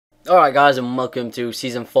Alright guys, and welcome to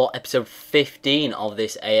Season 4, Episode 15 of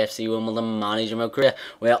this AFC Wimbledon Manager Mode career.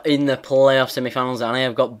 We are in the playoff semi-finals and I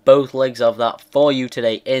have got both legs of that for you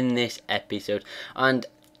today in this episode. And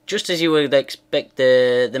just as you would expect,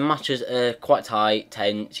 the matches are quite tight,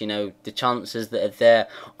 tense, you know, the chances that are there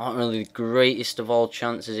aren't really the greatest of all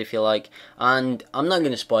chances, if you like. And I'm not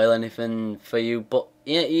going to spoil anything for you, but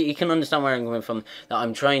you can understand where I'm coming from, that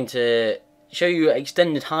I'm trying to show you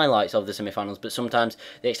extended highlights of the semi-finals, but sometimes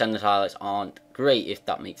the extended highlights aren't great, if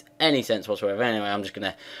that makes any sense whatsoever. Anyway, I'm just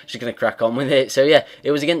gonna crack on with it. So yeah,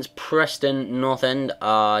 it was against Preston North End.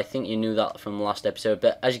 I think you knew that from last episode,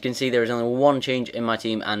 but as you can see, there is only one change in my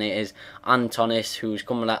team, and it is Antonis, who's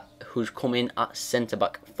coming at centre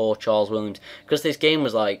back for Charles Williams. Because this game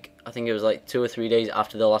was I think it was 2 or 3 days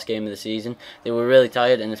after the last game of the season. They were really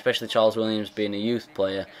tired, and especially Charles Williams being a youth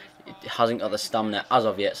player, it hasn't got the stamina as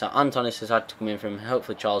of yet, so Antonis has had to come in from.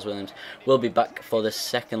 Hopefully Charles Williams will be back for the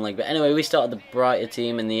second leg. But anyway, we started the brighter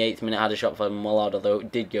team. In the 8th minute, had a shot from Mullard, although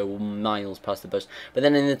it did go miles past the post. But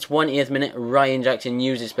then in the 20th minute, Ryan Jackson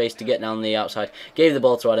used his space to get down the outside, gave the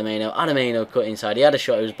ball to Adameno. Adameno cut inside. He had a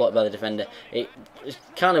shot, it was blocked by the defender. It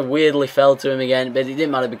kind of weirdly fell to him again, but it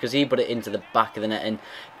didn't matter because he put it into the back of the net. And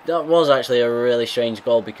that was actually a really strange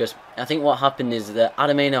goal, because I think what happened is that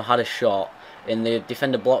Adameno had a shot and the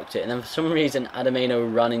defender blocked it, and then for some reason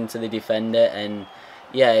Adameno ran into the defender, and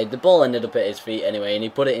yeah, the ball ended up at his feet anyway, and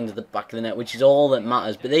he put it into the back of the net, which is all that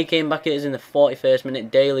matters. But they came back at us in the 41st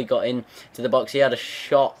minute. Daly got in to the box. He had a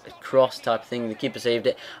shot, cross type thing. The keeper saved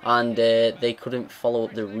it, and they couldn't follow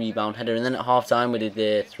up the rebound header. And then at half time, we did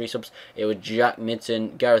the 3 subs. It was Jack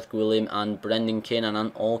Midson, Gareth Gwilym, and Brendan Kiernan,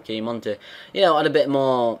 and all came on to, add a bit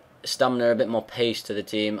more stamina, a bit more pace to the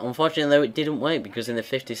team. Unfortunately though, it didn't work, because in the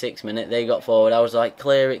 56th minute they got forward. I was like,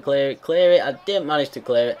 clear it, clear it, clear it. I didn't manage to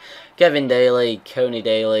clear it. Kevin Daly, Coney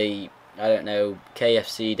Daly, I don't know,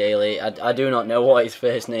 KFC Daly, I do not know what his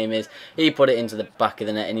first name is. He put it into the back of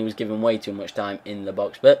the net, and he was given way too much time in the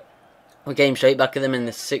box. But we came straight back at them in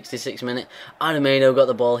the 66th minute. Adameno got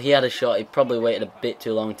the ball. He had a shot. He probably waited a bit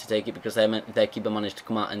too long to take it, because their keeper managed to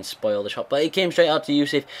come out and spoil the shot. But it came straight out to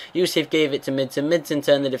Yusuf. Yusuf gave it to Midson. Midson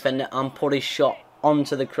turned the defender and put his shot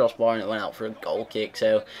onto the crossbar, and it went out for a goal kick.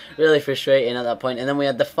 So really frustrating at that point. And then we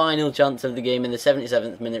had the final chance of the game in the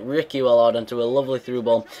 77th minute. Ricky Wallard onto a lovely through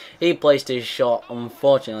ball. He placed his shot.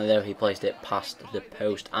 Unfortunately though, he placed it past the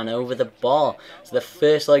post and over the bar. So the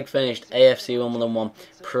first leg finished AFC Wimbledon 1,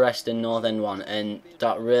 Preston North End 1, and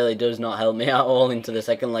that really does not help me at all into the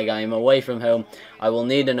second leg. I am away from home. I will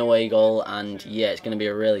need an away goal, and yeah, it's going to be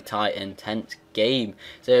a really tight and tense game.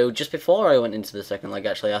 So just before I went into the second leg,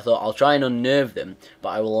 actually, I thought I'll try and unnerve them, but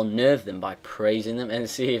I will unnerve them by praising them and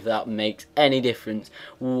see if that makes any difference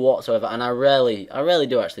whatsoever. And I rarely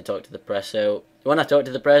do actually talk to the press, so when I talk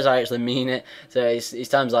to the press, I actually mean it. So it's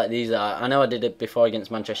times like these that I know I did it before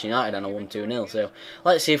against Manchester United and I won 2-0. So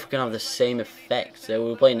let's see if we can have the same effect. So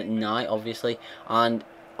we were playing at night, obviously, and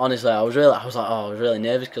honestly, I was really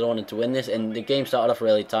nervous because I wanted to win this, and the game started off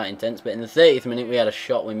really tight and tense. But in the 30th minute, we had a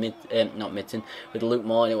shot with with Luke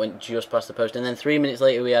Moore, and it went just past the post. And then 3 minutes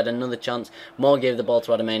later, we had another chance. Moore gave the ball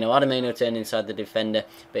to Adameno. Adameno turned inside the defender,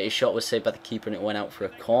 but his shot was saved by the keeper, and it went out for a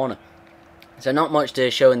corner. So not much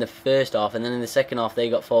to show in the first half, and then in the second half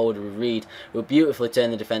they got forward with Reed, who beautifully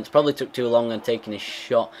turned the defence. Probably took too long on taking his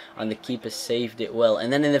shot, and the keeper saved it well.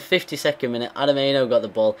 And then in the 52nd minute, Adameno got the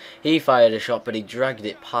ball. He fired a shot, but he dragged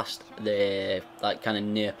it past the kind of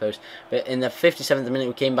near post. But in the 57th minute,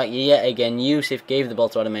 we came back yet again. Yusuf gave the ball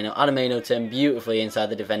to Adameno. Adameno turned beautifully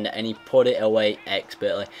inside the defender, and he put it away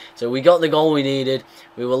expertly. So we got the goal we needed.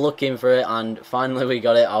 We were looking for it, and finally we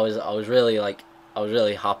got it. I was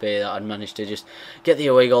really happy that I'd managed to just get the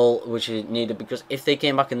away goal, which is needed, because if they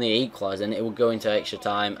came back and they equalised, then it would go into extra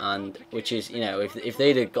time, and which is, if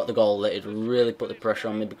they'd have got the goal, it'd really put the pressure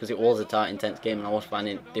on me, because it was a tight, intense game, and I was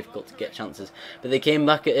finding it difficult to get chances. But they came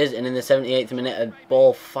back at us, and in the 78th minute, a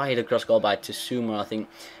ball fired across goal by Tsuma, I think,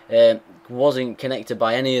 wasn't connected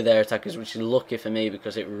by any of their attackers, which is lucky for me,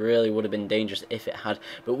 because it really would have been dangerous if it had.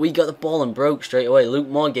 But we got the ball and broke straight away. Luke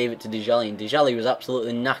Moore gave it to Djali, and Djali was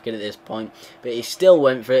absolutely knackered at this point, but he still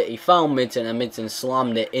went for it. He found Midson, and Midson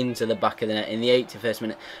slammed it into the back of the net in the 81st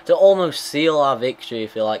minute to almost seal our victory,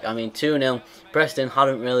 if you like. I mean, 2-0. Preston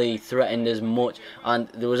hadn't really threatened as much, and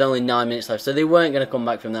there was only 9 minutes left, so they weren't going to come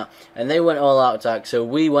back from that, and they went all out attack. So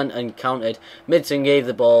we went and countered. Midson gave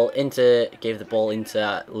the ball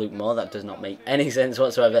into Luke Moore. That does not make any sense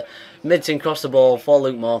whatsoever. Midson crossed the ball for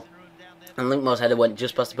Luke Moore, and Luke Moore's header went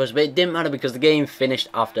just past the post, but it didn't matter, because the game finished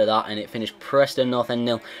after that, and it finished Preston North End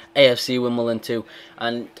 0, AFC Wimbledon 2,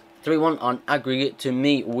 and 3-1 on aggregate to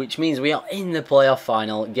me, which means we are in the playoff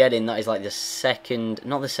final. That is like the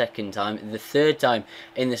third time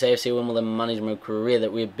in this AFC Wimbledon management career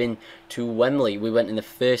that we've been to Wembley. We went in the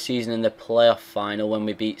first season in the playoff final when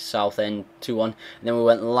we beat Southend 2-1, and then we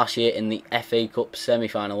went last year in the FA Cup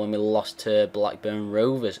semi-final when we lost to Blackburn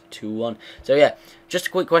Rovers 2-1. So yeah, just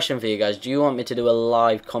a quick question for you guys. Do you want me to do a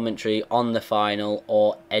live commentary on the final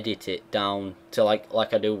or edit it down to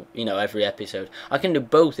like I do, you know, every episode? I can do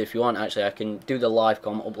both if you want, actually. I can do the live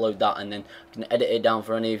com, upload that, and then I can edit it down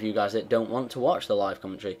for any of you guys that don't want to watch the live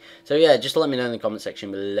commentary. So yeah, just let me know in the comment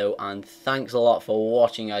section below, and thanks a lot for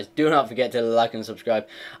watching, guys. Do not forget to like and subscribe,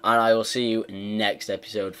 and I will see you next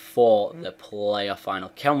episode for the playoff final.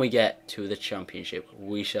 Can we get to the championship?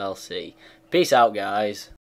 We shall see. Peace out, guys.